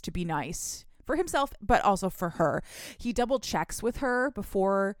want this to be nice for himself, but also for her. He double checks with her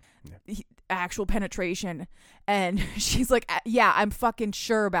before actual penetration, and she's like, yeah, I'm fucking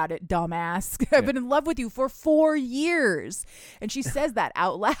sure about it, dumbass. I've been in love with you for 4 years. And she says that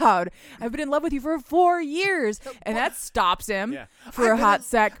out loud. I've been in love with you for 4 years. And that stops him for a hot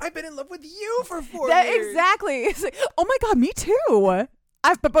sec. I've been in love with you for 4 years. Exactly. It's like, oh my God, me too.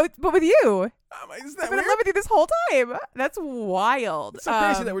 But with you. Is I've that been weird? in love with you this whole time. That's wild. It's so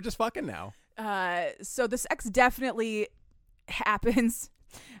crazy that we're just fucking now. So the sex definitely happens.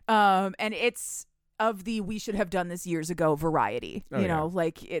 And it's of the we should have done this years ago variety. You know,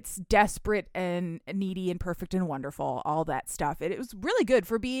 like it's desperate and needy and perfect and wonderful, all that stuff. It was really good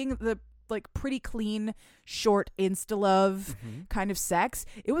for being the like pretty clean, short, insta-love kind of sex.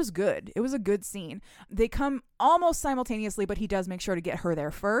 It was good. It was a good scene. They come almost simultaneously, but he does make sure to get her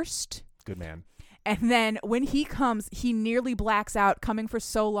there first. Good man. And then when he comes, he nearly blacks out. Coming for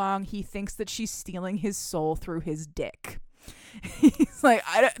so long, he thinks that she's stealing his soul through his dick. He's like,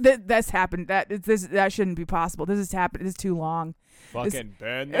 that's happened. That shouldn't be possible. This has happened. This is too long. Fucking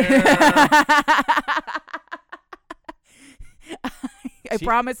been there. I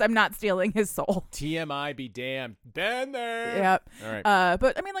promise I'm not stealing his soul. TMI be damned. Been there. Yep. All right.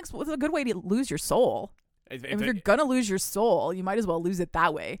 But I mean, like, it's a good way to lose your soul. If you're gonna lose your soul, you might as well lose it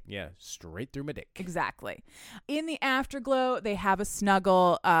that way. Yeah, straight through my dick. Exactly. In the afterglow, they have a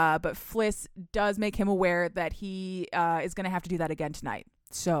snuggle, but Fliss does make him aware that he is gonna have to do that again tonight.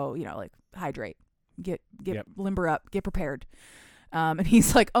 So, you know, like, hydrate, get limber up, get prepared. And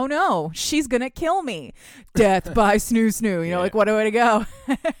he's like, oh no, she's gonna kill me. Death by snoo. You know, like, what a way to go.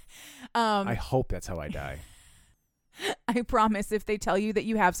 I hope that's how I die. I promise if they tell you that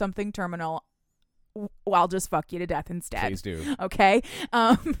you have something terminal, I'll just fuck you to death instead. Please do. Okay.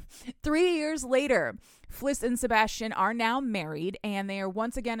 3 years later, Fliss and Sebastian are now married, and they are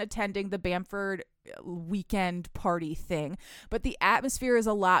once again attending the Bamford weekend party thing. But the atmosphere is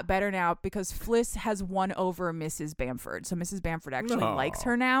a lot better now because Fliss has won over Mrs. Bamford. So Mrs. Bamford actually likes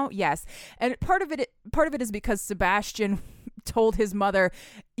her now. Yes. And part of it is because Sebastian told his mother,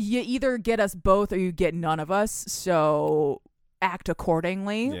 you either get us both or you get none of us. So act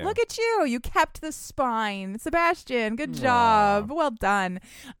accordingly. Yeah. Look at you. You kept the spine. Sebastian, good job. Well done.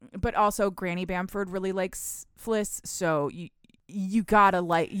 But also Granny Bamford really likes Fliss, so you gotta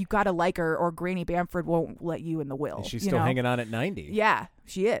like her, or Granny Bamford won't let you in the will. She's still hanging on at 90. Yeah,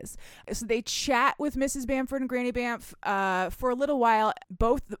 she is. So they chat with Mrs. Bamford and Granny Bamf for a little while.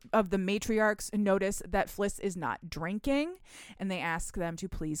 Both of the matriarchs notice that Fliss is not drinking, and they ask them to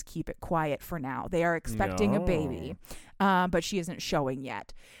please keep it quiet for now. They are expecting a baby, but she isn't showing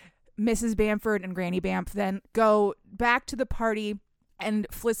yet. Mrs. Bamford and Granny Bamf then go back to the party, and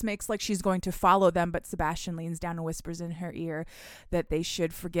Fliss makes like she's going to follow them, but Sebastian leans down and whispers in her ear that they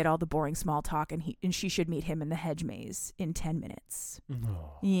should forget all the boring small talk, and she should meet him in the hedge maze in 10 minutes.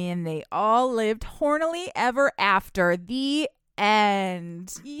 And they all lived hornily ever after. The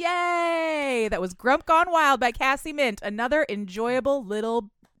end. Yay! That was Grump Gone Wild by Cassie Mint. Another enjoyable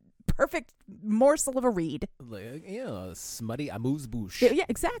little perfect morsel of a read. Yeah, smutty amuse-bouche. Yeah,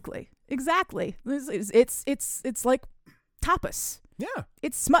 exactly. It's like tapas. Yeah.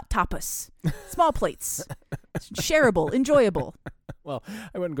 It's smut tapas. Small plates. Shareable, enjoyable. Well,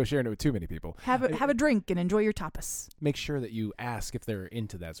 I wouldn't go sharing it with too many people. Have a drink and enjoy your tapas. Make sure that you ask if they're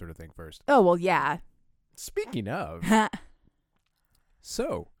into that sort of thing first. Oh, well, yeah. Speaking of,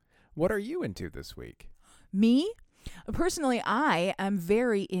 so what are you into this week? Me? Personally, I am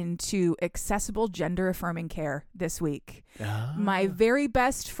very into accessible gender-affirming care this week. My very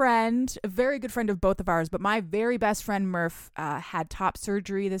best friend, a very good friend of both of ours, but my very best friend Murph had top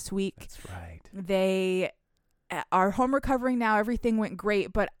surgery this week. That's right. They are home recovering now. Everything went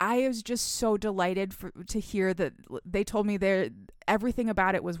great, but I was just so delighted to hear that they told me everything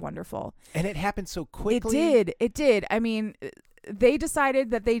about it was wonderful. And it happened so quickly. It did. I mean, they decided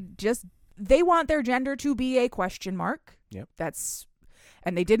that they want their gender to be a question mark. Yep.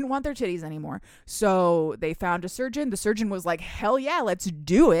 And they didn't want their titties anymore. So they found a surgeon. The surgeon was like, hell yeah, let's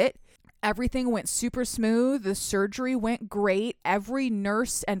do it. Everything went super smooth. The surgery went great. Every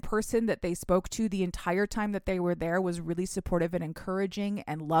nurse and person that they spoke to the entire time that they were there was really supportive and encouraging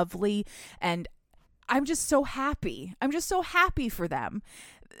and lovely. And I'm just so happy. I'm just so happy for them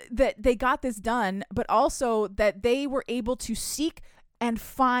that they got this done, but also that they were able to seek and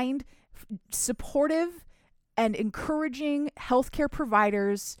find supportive and encouraging healthcare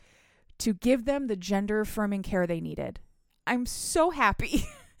providers to give them the gender affirming care they needed. I'm so happy.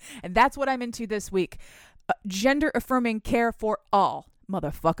 And that's what I'm into this week. Gender affirming care for all,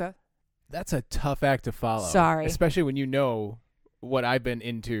 motherfucker. That's a tough act to follow. Sorry. Especially when you know what I've been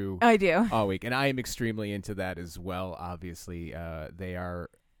into I do. all week. And I am extremely into that as well, obviously. They are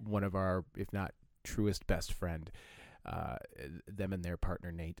one of our, if not truest best friend, them and their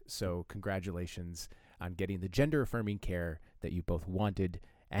partner, Nate. So congratulations on getting the gender-affirming care that you both wanted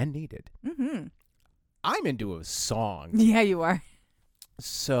and needed. Mm-hmm. I'm into a song. Yeah, you are.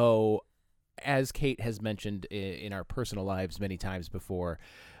 So, as Kate has mentioned in our personal lives many times before,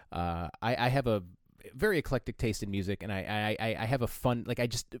 I have a very eclectic taste in music, and I have a fun,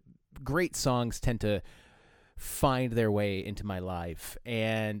 great songs tend to find their way into my life,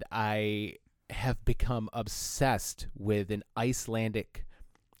 and I have become obsessed with an Icelandic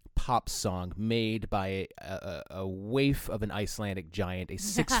pop song made by a waif of an Icelandic giant, a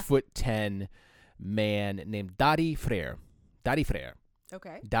 6'10" man named Daði Freyr.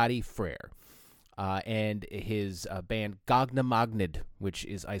 Okay. Daði Freyr. And his band Gagna Magnid, which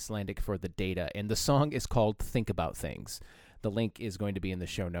is Icelandic for the data. And the song is called Think About Things. The link is going to be in the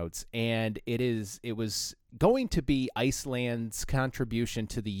show notes. And it was going to be Iceland's contribution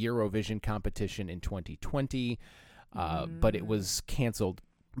to the Eurovision competition in 2020, but it was canceled.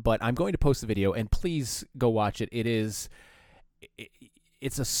 But I'm going to post the video, and please go watch it.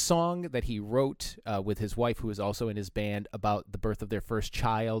 It's a song that he wrote with his wife, who is also in his band, about the birth of their first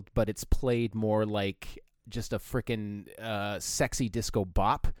child, but it's played more like just a freaking sexy disco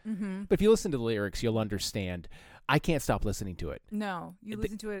bop. Mm-hmm. But if you listen to the lyrics, you'll understand. I can't stop listening to it. No, you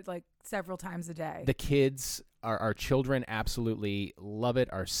listen to it like several times a day. The kids, our children absolutely love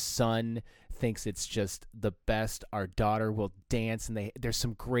it. Our son thinks it's just the best. Our daughter will dance, and there's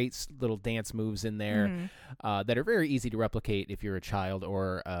some great little dance moves in there that are very easy to replicate if you're a child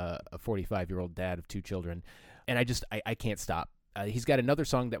or a 45-year-old dad of two children. And I can't stop He's got another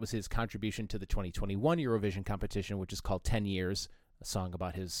song that was his contribution to the 2021 Eurovision competition, which is called 10 Years, a song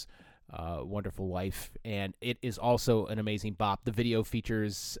about his wonderful wife. And it is also an amazing bop. The video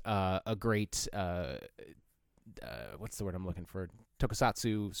features a great, what's the word I'm looking for?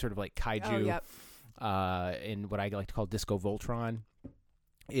 Tokusatsu, sort of like kaiju, in what I like to call Disco Voltron.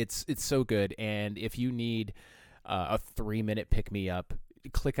 It's so good. And if you need a 3-minute pick-me-up,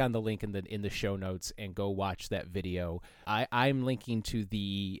 click on the link in the show notes and go watch that video. I'm linking to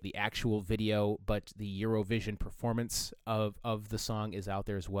the actual video, but the Eurovision performance of the song is out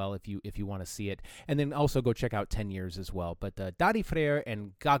there as well if you want to see it. And then also go check out 10 Years as well. But Daddy Frere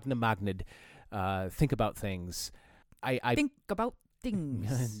and Gagna Magnid, Think About Things. I think about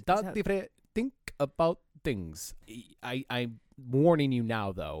things. Daddy Frere, think about things. I'm warning you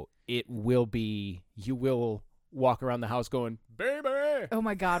now, though. You will walk around the house going, baby. Oh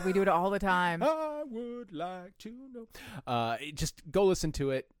my God, we do it all the time. I would like to know. Just go listen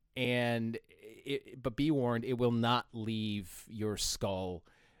to it, but be warned, it will not leave your skull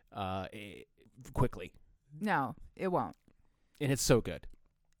quickly. No, it won't. And it's so good.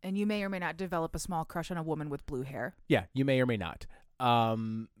 And you may or may not develop a small crush on a woman with blue hair. Yeah, you may or may not.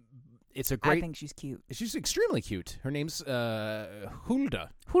 It's a great. I think she's cute. She's extremely cute. Her name's Hulda.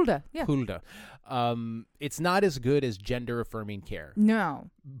 Hulda, yeah. Hulda. It's not as good as Gender Affirming Care. No.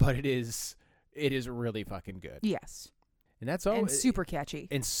 But it is really fucking good. Yes. And that's all. And super catchy.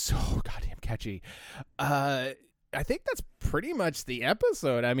 And so goddamn catchy. I think that's pretty much the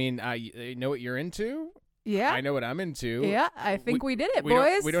episode. I mean, I know what you're into. Yeah. I know what I'm into. Yeah, I think we did it,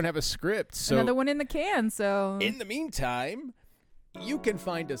 boys. We don't have a script. So another one in the can, so. In the meantime, you can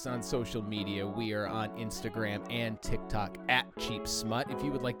find us on social media. We are on Instagram and TikTok at Cheap Smut. If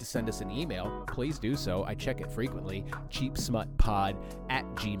you would like to send us an email, please do so. I check it frequently.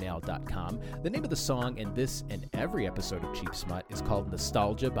 cheapsmutpod@gmail.com. The name of the song in this and every episode of Cheap Smut is called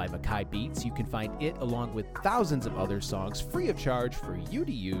Nostalgia by Mackay Beats. You can find it along with thousands of other songs free of charge for you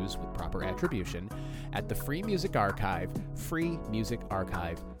to use with proper attribution at the Free Music Archive,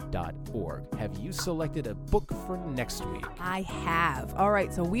 freemusicarchive.org. Have you selected a book for next week? I have. All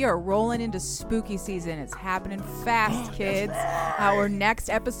right, so we are rolling into spooky season. It's happening fast, kids. Our next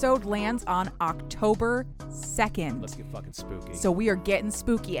episode lands on October 2nd. Let's get fucking spooky. So we are getting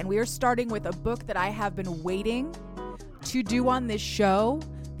spooky, and we are starting with a book that I have been waiting to do on this show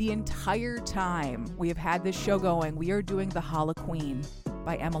the entire time we have had this show going. We are doing The Holoqueen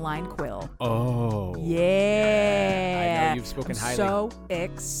by Emmeline Quill. Oh. Yeah. I know you've spoken highly. So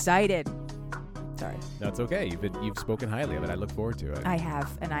excited. Sorry. That's okay. You've spoken highly of it. I look forward to it. I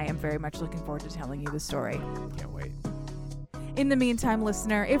have, and I am very much looking forward to telling you the story. Can't wait. In the meantime,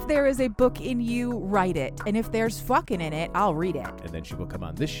 listener, if there is a book in you, write it. And if there's fucking in it, I'll read it. And then she will come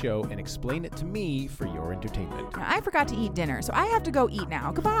on this show and explain it to me for your entertainment. Now, I forgot to eat dinner, so I have to go eat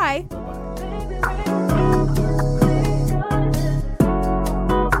now. Goodbye. Bye-bye.